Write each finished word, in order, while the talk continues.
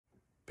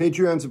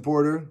Patreon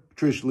supporter,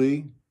 Trish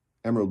Lee,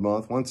 Emerald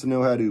Moth, wants to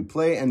know how to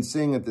play and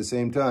sing at the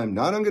same time,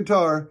 not on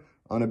guitar,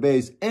 on a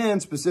bass,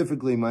 and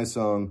specifically my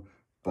song,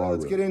 Ballroom.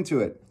 Let's get into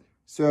it.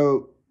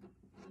 So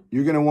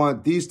you're going to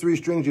want these three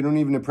strings. You don't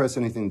even press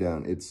anything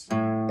down. It's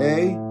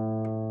A,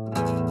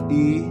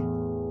 E,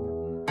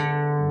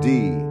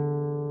 D.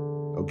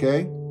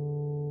 Okay?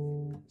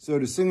 So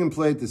to sing and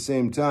play at the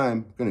same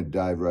time, I'm going to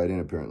dive right in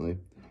apparently.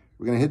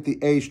 We're going to hit the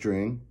A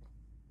string.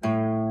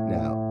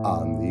 Now,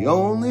 I'm the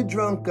only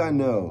drunk I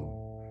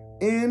know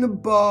in a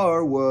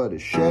bar, what a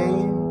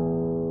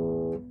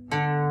shame.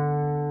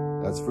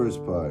 That's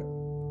first part.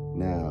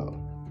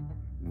 Now,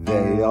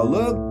 they all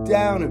look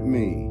down at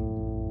me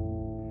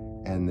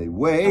and they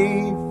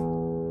wave.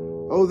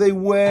 Oh, they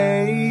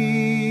wave.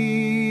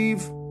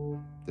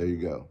 There you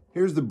go.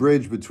 Here's the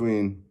bridge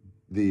between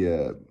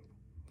the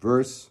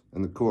verse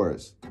and the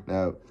chorus.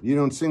 Now, you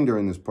don't sing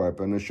during this part,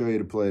 but I'm going to show you how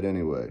to play it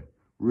anyway.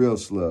 Real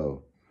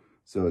slow.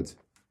 So it's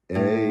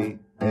A,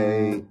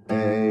 A,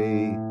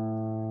 A.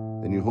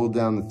 Then you hold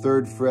down the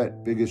 3rd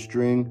fret, biggest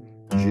string,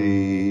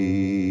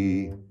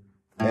 G,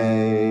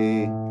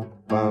 A,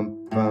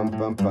 bum, bum,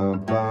 bum,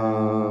 bum,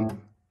 bum,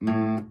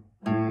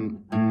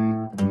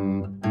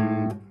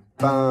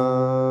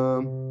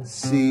 bum,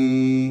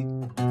 C,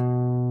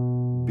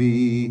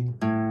 B,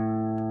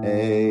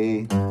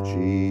 A,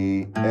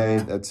 G,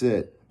 A. That's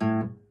it.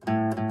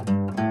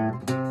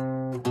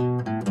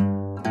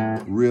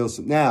 Real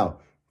simple. Now,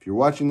 if you're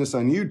watching this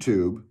on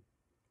YouTube,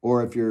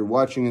 or if you're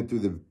watching it through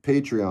the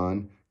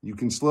Patreon, you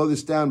can slow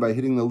this down by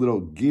hitting the little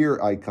gear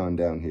icon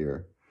down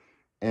here.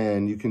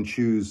 And you can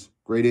choose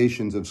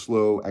gradations of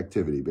slow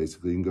activity.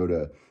 Basically, you can go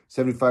to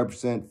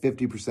 75%,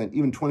 50%,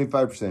 even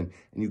 25%, and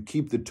you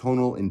keep the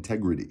tonal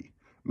integrity,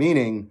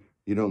 meaning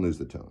you don't lose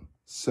the tone.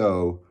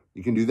 So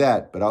you can do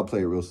that, but I'll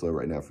play it real slow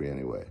right now for you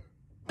anyway.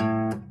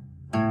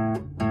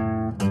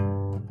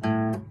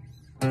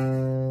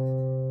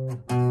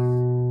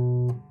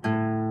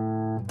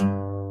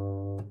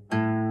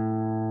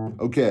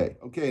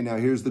 Okay, now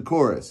here's the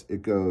chorus.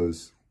 It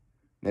goes,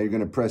 now you're going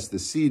to press the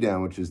C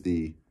down, which is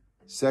the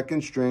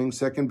 2nd string,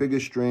 2nd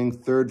biggest string,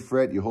 3rd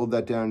fret. You hold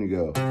that down, you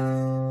go,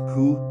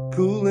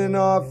 cooling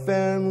off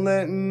and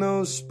letting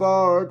those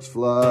sparks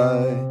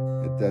fly.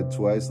 Hit that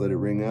twice, let it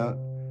ring out.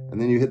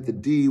 And then you hit the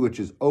D, which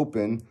is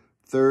open,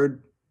 3rd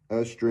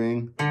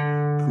string,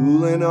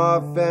 cooling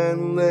off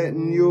and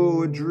letting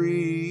your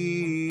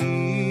dreams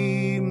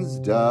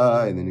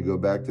die. And then you go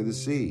back to the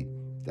C.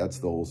 That's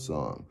the whole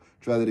song.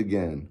 Try that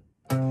again.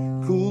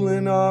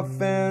 Cooling off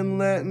and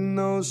letting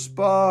those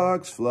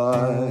sparks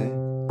fly.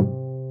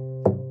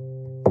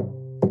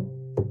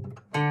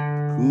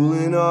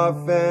 Cooling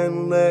off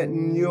and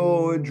letting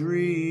your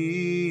dreams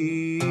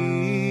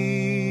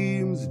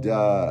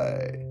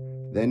die.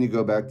 Then you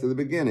go back to the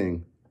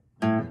beginning.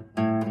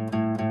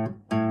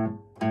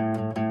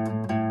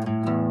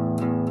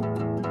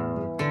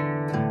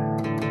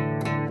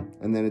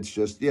 And then it's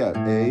just, yeah,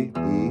 A,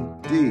 E,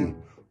 D.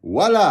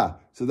 Voila!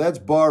 So that's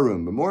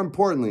Ballroom. But more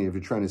importantly, if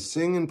you're trying to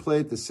sing and play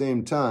at the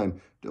same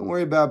time, don't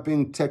worry about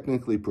being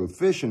technically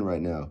proficient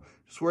right now.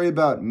 Just worry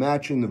about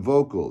matching the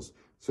vocals.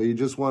 So you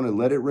just want to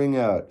let it ring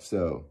out.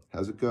 So,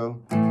 how's it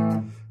go?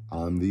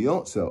 I'm the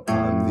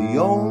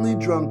only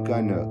drunk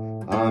I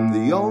know. I'm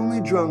the only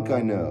drunk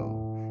I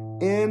know.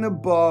 In a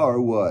bar,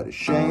 what a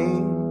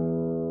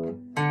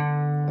shame.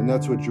 And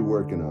that's what you're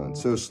working on.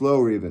 So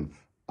slower even.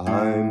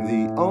 I'm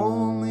the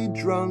only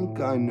drunk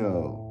I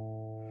know.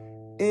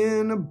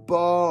 In a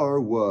bar,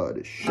 what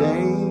a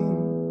shame.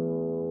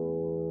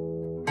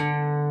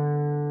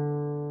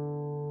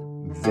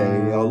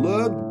 They all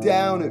look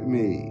down at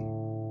me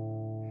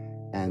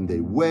and they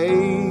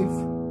wave.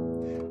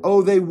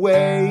 Oh, they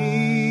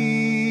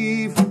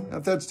wave. Now,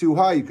 if that's too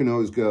high, you can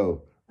always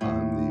go,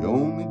 I'm the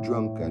only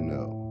drunk I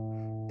know.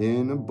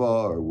 In a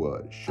bar,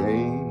 what a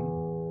shame.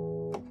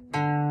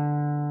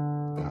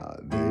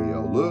 They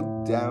all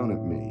look down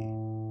at me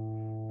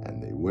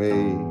and they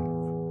wave.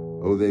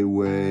 Oh, they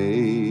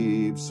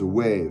wave. So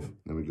wave.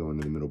 Then we go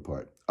into the middle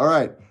part. All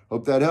right.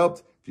 Hope that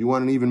helped. If you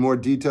want an even more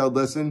detailed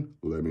lesson,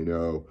 let me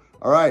know.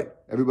 All right.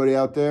 Everybody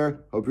out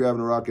there, hope you're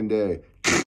having a rocking day.